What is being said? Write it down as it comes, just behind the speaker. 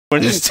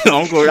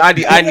I'm going. I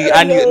need.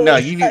 No,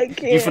 you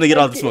finna get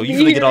all the smoke. You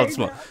finna get all the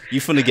smoke. You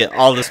finna get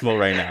all the smoke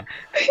right now.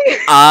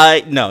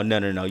 No. No.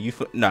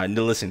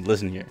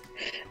 Listen here.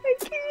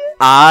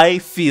 I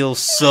feel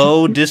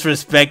so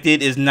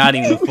disrespected. It's not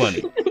even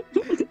funny.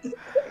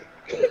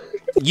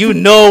 You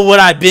know what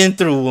I've been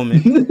through,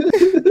 woman.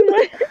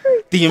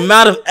 The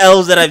amount of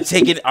L's that I've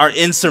taken are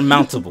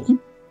insurmountable.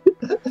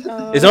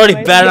 It's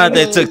already bad enough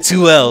that I took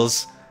 2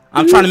 L's.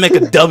 I'm trying to make a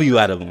W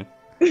out of them.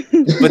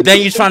 But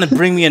then you're trying to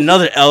bring me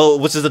another L,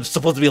 which is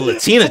supposed to be a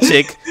Latina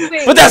chick.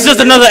 But that's just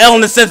another L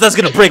in the sense that's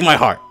gonna break my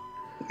heart.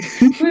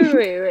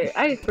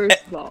 Wait.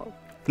 First of all.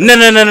 No.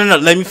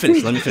 Let me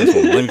finish.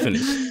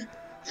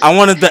 I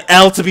wanted the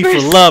L to be for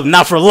love,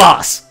 not for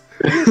loss.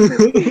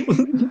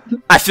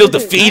 I feel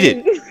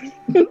defeated.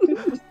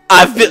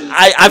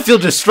 I feel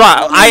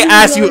distraught. I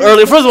asked you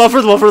earlier. First of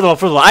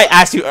all, I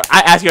asked you,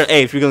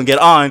 hey, if you're gonna get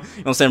on, you know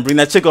what I'm saying, bring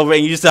that chick over,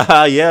 and you said,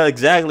 yeah,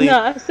 exactly. No,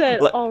 I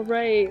said, all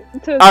right.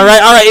 All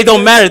right. It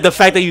don't matter. The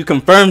fact that you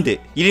confirmed it.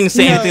 You didn't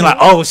say anything like,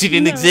 oh, she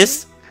didn't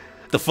exist.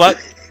 The fuck?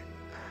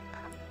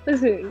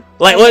 Listen.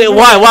 Like,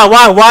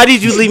 why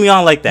did you leave me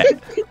on like that?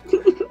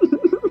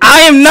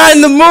 I am not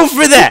in the mood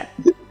for that.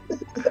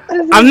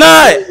 I'm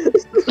not.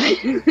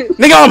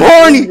 Nigga, I'm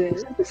horny.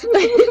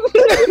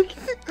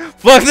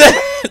 Fuck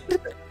that.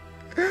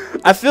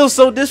 I feel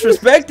so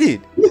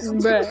disrespected.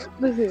 Bruh,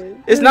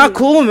 listen. It's not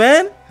cool,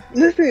 man.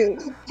 Listen.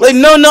 Like,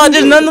 no,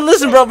 there's nothing to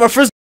listen, bro. But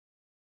first,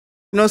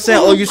 you know what I'm saying?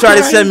 Oh, you try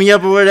to set me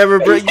up or whatever,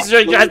 bro. You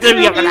try to set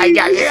me up,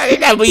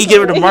 but you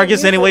give it to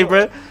Marcus anyway,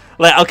 bro.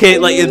 Like, okay,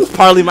 like, it's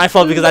partly my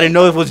fault because I didn't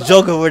know if it was a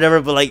joke or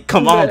whatever, but, like,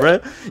 come on, bro.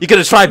 You could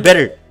have tried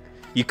better.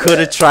 You could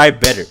have tried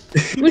better.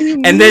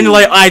 And then,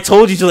 like, I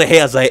told you to, like, hey,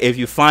 I was like, if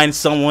you find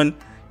someone,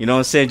 you know what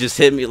I'm saying, just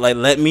hit me, like,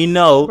 let me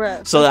know.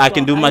 Bruh, so that I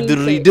can do my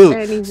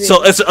doodly-doo.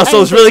 So it's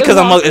really because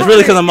I'm Latina. It's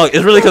really because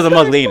I'm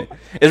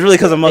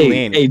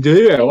Latina. Hey, dude,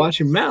 you better watch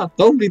your mouth.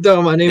 Don't be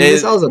throwing my name in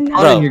this. I was a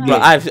part of your game.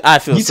 I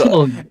feel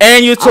so.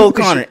 And you told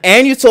Connor.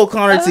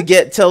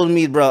 To telling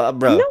me, bro.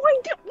 No,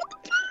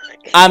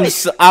 I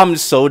didn't. I'm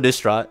so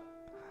distraught.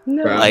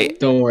 No, bro, like,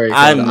 don't worry.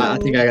 I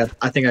think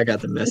I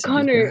got the message.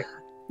 Connor,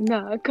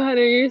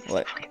 you're so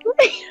fucking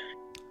late.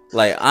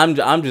 Like,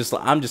 I'm just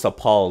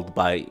appalled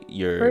by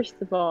your. First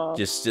of all,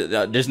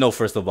 there's no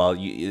first of all.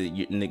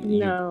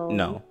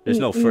 No.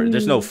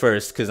 There's no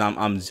first because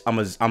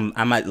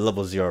I'm at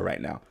level 0 right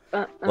now.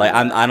 Like,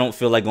 I don't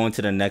feel like going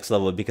to the next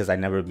level because I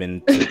never been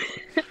to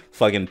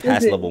fucking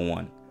past level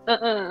 1.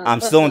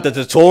 I'm still in the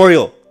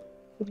tutorial.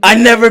 I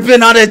never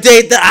been on a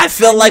date that I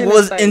felt like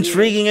was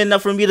intriguing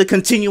enough for me to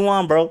continue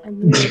on, bro.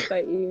 I'm gonna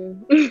fight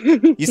you.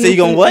 You say you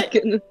gonna what?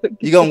 You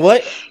gonna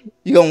what?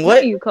 You gonna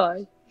what? You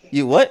called.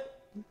 You what?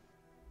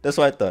 That's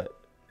what I thought.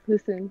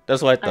 Listen.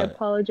 That's what I thought. I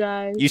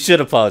apologize. You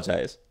should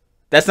apologize.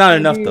 That's not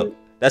enough, though.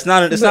 That's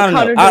not. It's not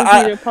enough. Connor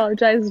don't need to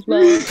apologize as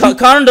well.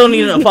 Connor don't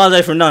need to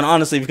apologize for none,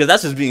 honestly, because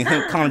that's just being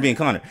him, Connor being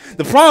Connor.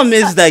 The problem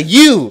is that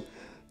you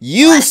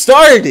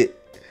started it.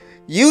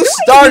 You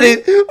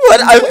started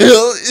what I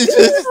feel. It's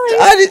just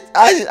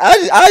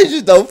I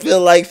just don't feel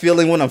like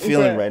feeling what I'm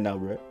feeling right now,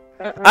 bro.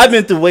 I've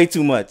been through way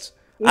too much.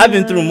 I've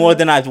been through more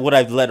than what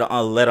I've let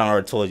on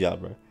or told y'all,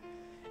 bro.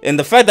 And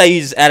the fact that you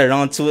just added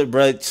on to it,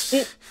 bro, it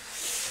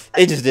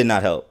just did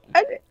not help.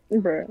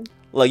 Bro.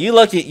 Like, you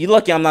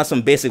lucky I'm not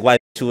some basic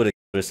white who would have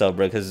killed herself,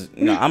 bro, because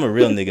I'm a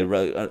real nigga,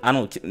 bro.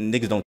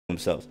 Niggas don't kill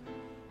themselves,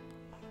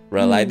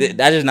 bro. Like, that's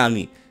just not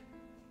me.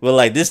 But,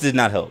 like, this did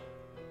not help.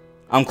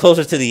 I'm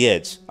closer to the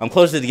edge. I'm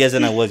closer to the edge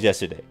than I was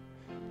yesterday.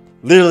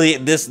 Literally,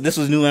 this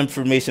was new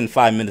information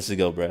 5 minutes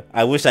ago, bro.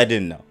 I wish I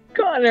didn't know.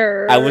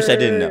 Connor. I wish I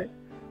didn't know.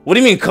 What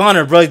do you mean,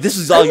 Connor, bro? This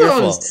is all your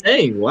fault.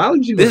 Saying. Why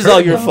would you? This is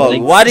all your fault.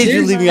 Like, why did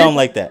you leave me on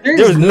like that?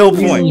 There was no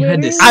point.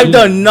 I've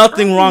done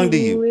nothing wrong to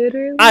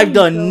you. I've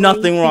done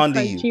nothing wrong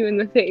to you. You in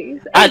the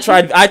face. I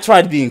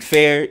tried being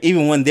fair.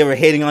 Even when they were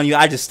hating on you,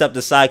 I just stepped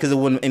aside because it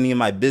wasn't any of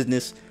my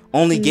business.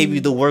 Only gave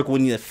you the work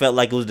when you felt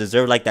like it was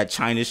deserved, like that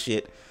China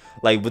shit.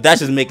 Like, but that's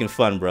just making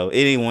fun, bro.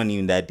 It ain't one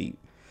even that deep.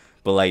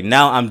 But like,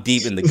 now I'm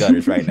deep in the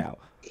gutters right now.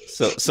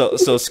 So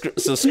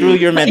screw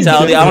your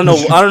mentality. I don't know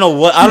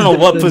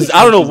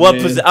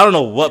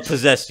what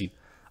possessed you.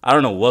 Bruh, I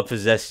don't know,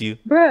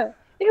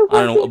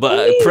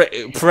 but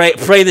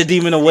pray the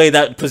demon away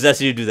that possessed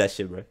you to do that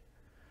shit, bro.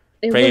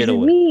 Pray it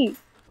away. Me.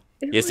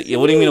 Yes.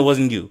 What do you mean it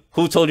wasn't you?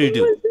 Who told you to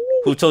do it?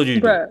 Who told you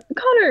to do it?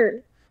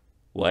 Connor.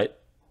 What?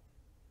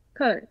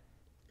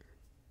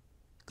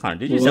 Connor,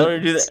 did you tell her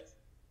to do that?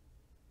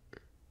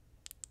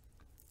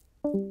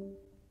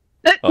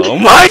 Oh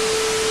my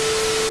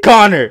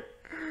Connor!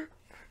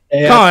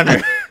 Hey, Connor!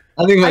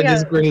 I think my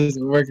Discord is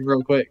working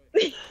real quick.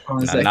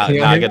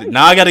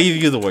 Now I gotta give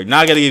you the word.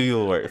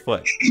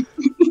 Fuck.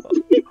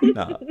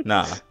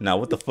 Nah.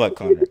 What the fuck,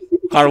 Connor?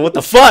 Connor, what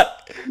the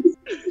fuck?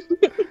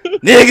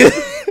 Nigga!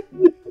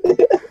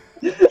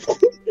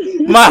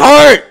 My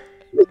heart!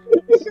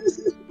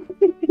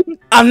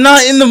 I'm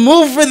not in the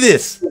mood for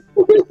this.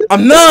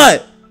 I'm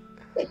not.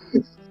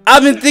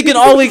 I've been thinking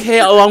all week,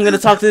 hey, I'm gonna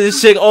talk to this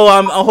chick.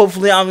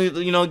 Hopefully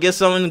I'm get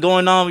something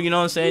going on. You know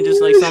what I'm saying?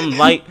 Just like something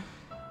light.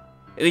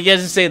 You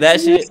guys just say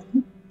that shit.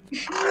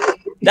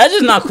 That's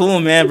just not cool,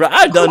 man, bro.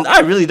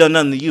 I really done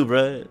nothing to you,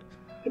 bro.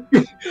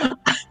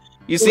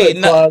 You see,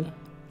 look,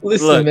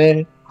 listen, look,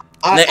 man.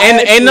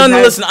 Ain't nothing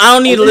to listen. I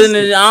don't need to listen.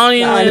 I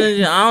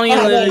don't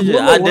even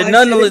listen. There's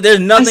nothing. There's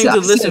nothing to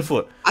listen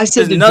for. I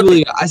said to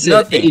Julia,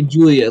 hey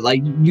Julia,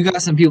 like you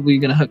got some people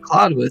you're gonna hook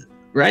Claude with,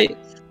 right?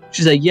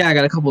 She's like, yeah, I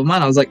got a couple of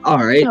mine. I was like,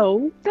 all right.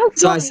 No,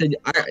 so I said,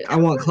 I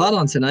want Claude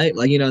on tonight.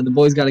 Like, you know, the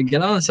boys got to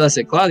get on. So I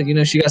said, Claude, you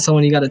know, she got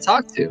someone you got to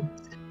talk to.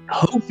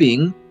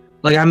 Hoping,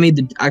 like,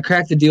 I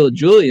cracked the deal with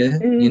Julia,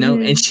 you know,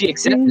 and she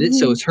accepted it.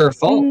 So it's her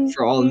fault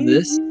for all of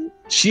this.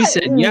 She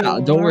said, yeah,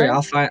 don't worry,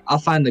 I'll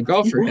find the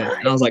girl for him.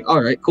 And I was like,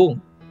 all right, cool.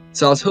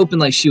 So I was hoping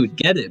like she would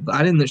get it, but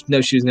I didn't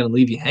know she was gonna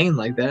leave you hanging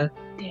like that.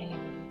 Damn.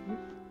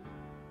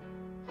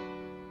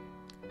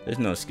 There's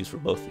no excuse for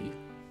both of you.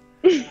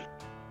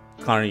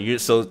 Connor, you're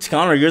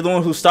the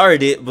one who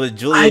started it, but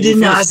Julia, I did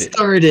not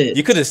start it.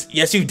 You could have.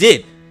 Yes, you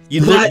did.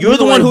 You're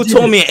the one who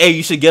told me, hey,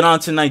 you should get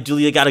on tonight.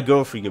 Julia got a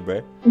girl for you,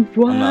 bro.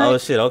 What? I'm like, oh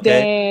shit,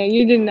 okay. Dang,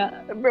 you did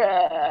not,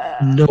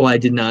 bruh. No, I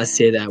did not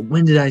say that.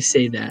 When did I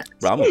say that?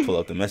 Bro, I'm gonna pull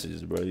up the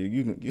messages, bro.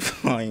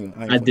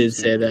 I did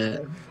say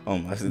that. Oh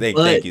my,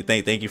 thank you,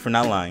 thank you for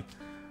not lying.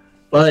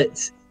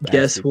 But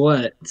guess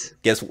what?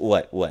 Guess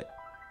what? What?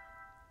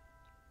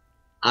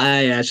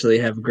 I actually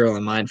have a girl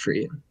in mind for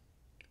you.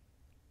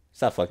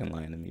 Stop fucking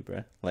lying to me,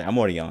 bro. Like, I'm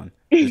already on.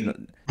 There's no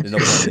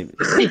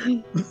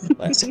point.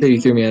 Like, so you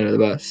threw me under the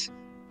bus.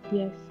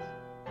 Yes.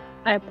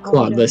 I apologize.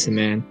 Claude, listen,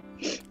 man.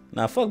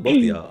 Nah, fuck both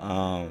of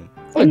y'all.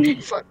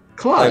 Fuck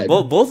Claude.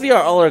 Like, both of y'all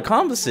are all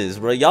accomplices,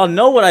 bro. Y'all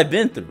know what I've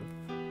been through.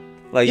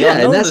 Like, y'all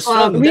know the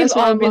struggle. We've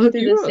all been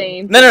through the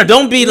same. No,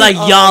 don't be like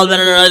y'all.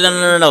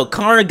 No.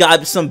 Connor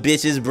got some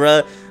bitches,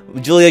 bro.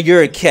 Julia,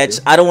 you're a catch.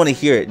 I don't want to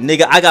hear it,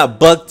 nigga. I got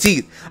buck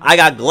teeth. I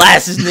got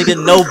glasses,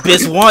 nigga. No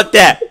bitch want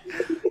that.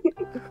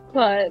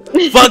 What?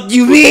 Fuck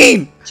you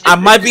mean? I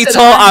might be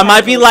tall, I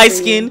might be light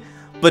skinned,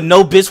 but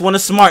no bitch want a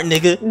smart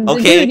nigga.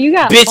 Okay, dude,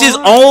 bitches,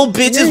 all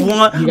bitches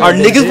want are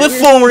niggas with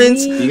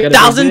foreigns,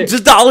 thousands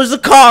of dollars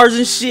of cars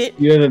and shit.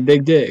 You have a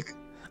big dick.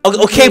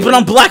 Okay, but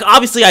I'm black.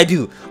 Obviously, I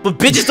do. But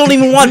bitches don't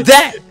even want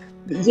that.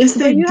 Yes,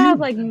 they do. Have,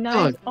 like,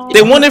 nice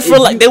they want it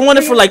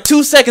for like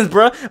 2 seconds,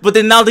 bro. But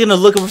then now they're gonna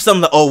look for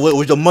something. Like, oh,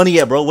 where's your money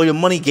at, bro? Where your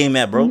money game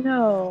at, bro?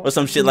 No. Or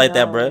some shit like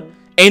that, bro.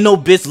 Ain't no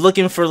bitch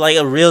looking for like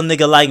a real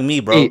nigga like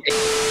me, bro.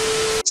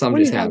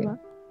 Something just happened.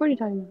 What are you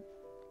talking about?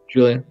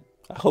 Julia?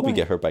 I hope you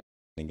get hurt by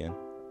again.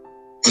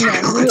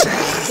 No,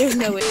 there's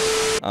no way.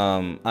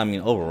 I mean,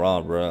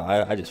 overall, bro,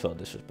 I just felt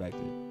disrespected.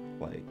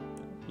 Like,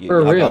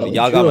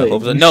 y'all got my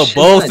hopes up. No,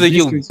 both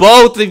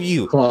of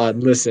you. Claude,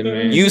 listen,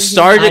 man. You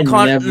started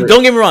Connor.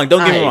 Don't get me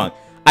wrong.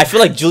 I feel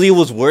like Julia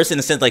was worse in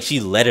the sense like she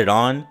let it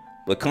on,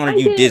 but Connor,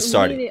 you did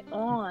start it.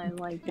 On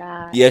like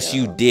that. Yes,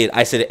 you did.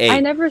 I said, hey, I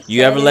never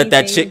you ever let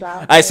that chick?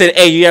 I said,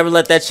 hey, you ever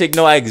let that chick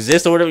know I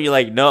exist or whatever? You're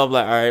like, no. I'm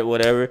like, all right,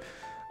 whatever.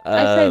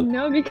 I said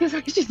no because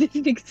I just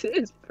didn't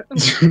exist, bro.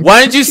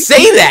 Why did you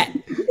say that?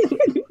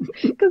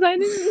 Because I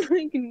didn't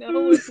like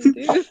know what to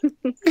do.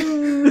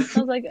 I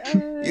was like,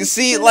 you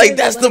see, like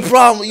that's the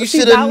problem. You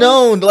should have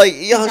known. Like,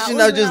 y'all should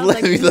not just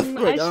let me the fuck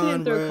on, bro. I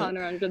should throw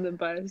Connor under the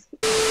bus.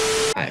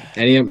 Alright,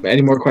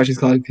 any more questions,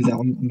 Claude? Because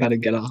I'm about to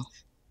get off.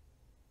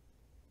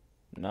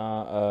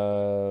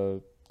 Nah,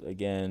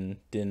 again,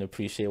 didn't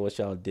appreciate what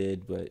y'all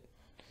did, but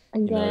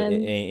you know, it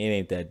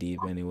ain't that deep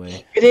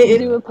anyway. I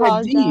do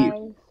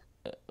apologize.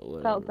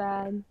 Felt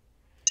bad.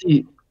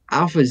 See,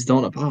 alphas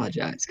don't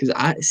apologize because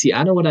I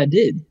know what I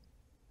did,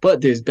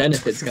 but there's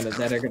benefits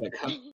that are gonna come.